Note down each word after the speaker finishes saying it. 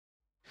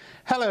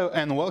Hello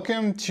and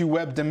welcome to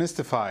Web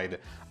Demystified.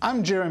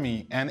 I'm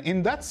Jeremy, and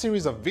in that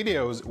series of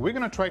videos we're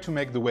gonna try to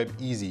make the web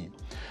easy.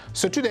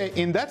 So today,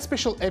 in that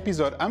special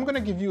episode, I'm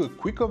gonna give you a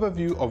quick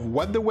overview of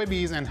what the web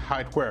is and how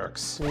it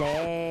works.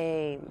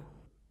 Lame.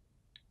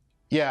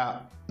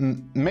 Yeah,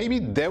 maybe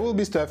there will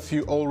be stuff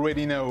you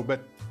already know, but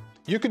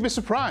you could be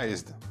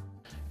surprised.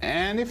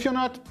 And if you're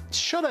not,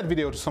 show that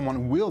video to someone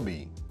who will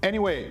be.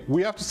 Anyway,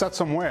 we have to start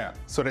somewhere,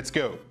 so let's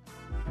go.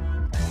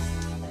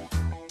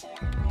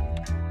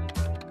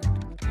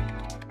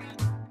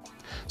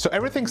 So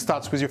everything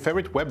starts with your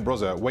favorite web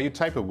browser where you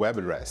type a web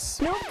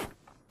address. Nope,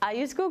 I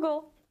use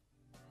Google.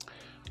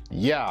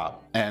 Yeah,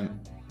 and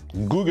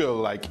Google,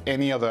 like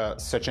any other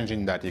search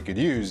engine that you could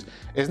use,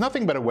 is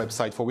nothing but a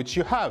website for which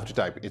you have to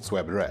type its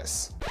web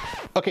address.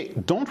 Okay,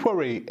 don't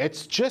worry,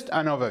 it's just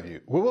an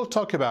overview. We will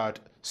talk about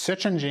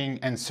search engine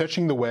and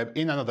searching the web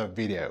in another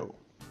video.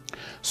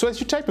 So as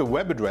you type a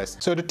web address,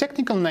 so the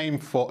technical name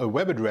for a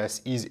web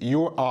address is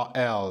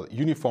URL,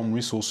 Uniform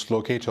Resource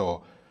Locator.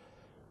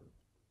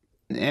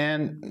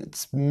 And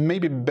it's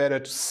maybe better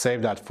to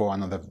save that for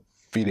another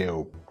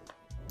video.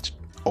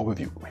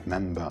 Overview,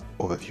 remember,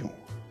 overview.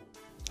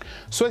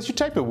 So as you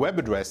type a web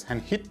address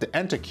and hit the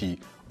enter key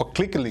or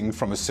click a link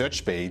from a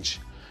search page,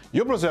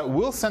 your browser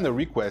will send a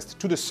request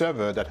to the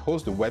server that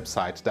hosts the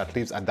website that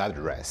lives at that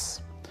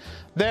address.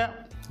 There,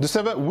 the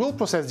server will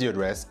process the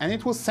address and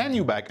it will send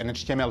you back an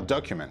HTML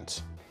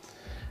document.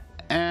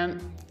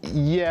 And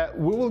yeah,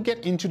 we will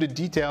get into the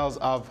details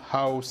of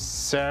how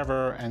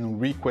server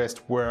and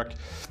request work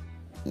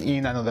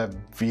in another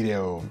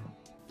video.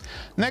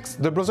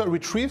 Next, the browser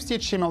retrieves the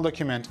HTML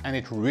document and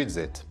it reads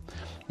it.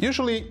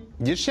 Usually,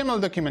 the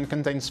HTML document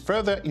contains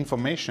further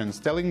information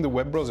telling the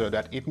web browser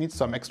that it needs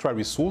some extra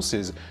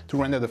resources to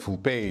render the full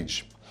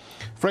page.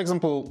 For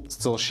example,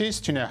 style sheets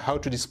to know how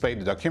to display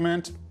the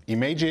document,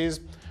 images,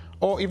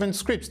 or even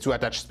scripts to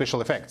attach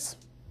special effects.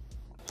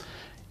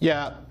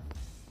 Yeah,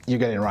 you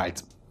get it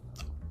right.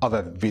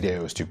 Other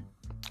videos to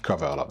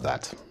cover all of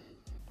that.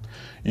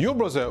 Your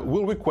browser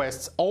will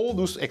request all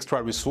those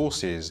extra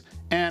resources,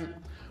 and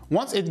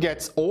once it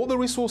gets all the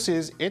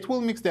resources, it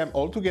will mix them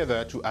all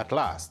together to, at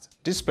last,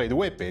 display the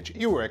web page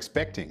you were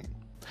expecting.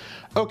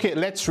 Okay,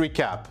 let's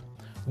recap.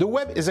 The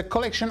web is a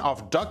collection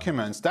of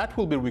documents that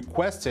will be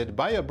requested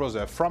by a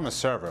browser from a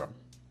server.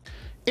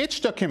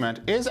 Each document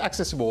is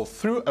accessible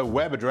through a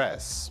web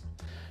address,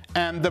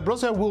 and the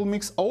browser will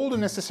mix all the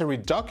necessary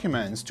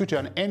documents to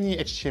turn any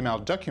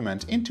HTML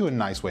document into a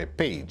nice web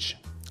page.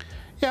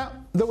 Yeah,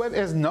 the web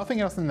is nothing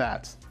else than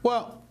that.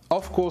 Well,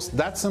 of course,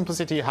 that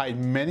simplicity hides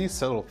many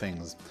subtle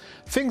things.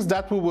 Things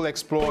that we will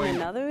explore in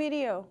another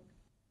video.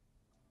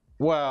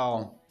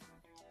 Well,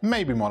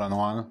 maybe more than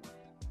one.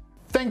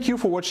 Thank you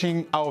for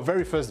watching our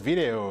very first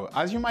video.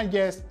 As you might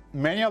guess,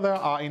 many others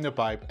are in the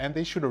pipe and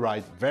they should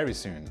arrive very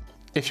soon.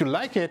 If you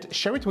like it,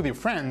 share it with your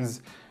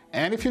friends.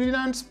 And if you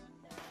didn't,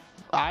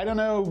 I don't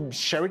know,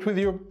 share it with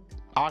your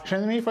arch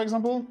enemy, for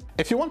example?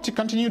 If you want to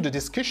continue the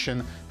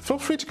discussion, feel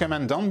free to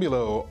comment down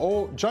below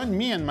or join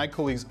me and my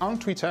colleagues on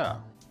Twitter.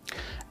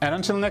 And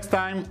until next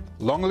time,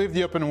 long live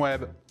the open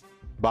web.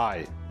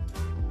 Bye.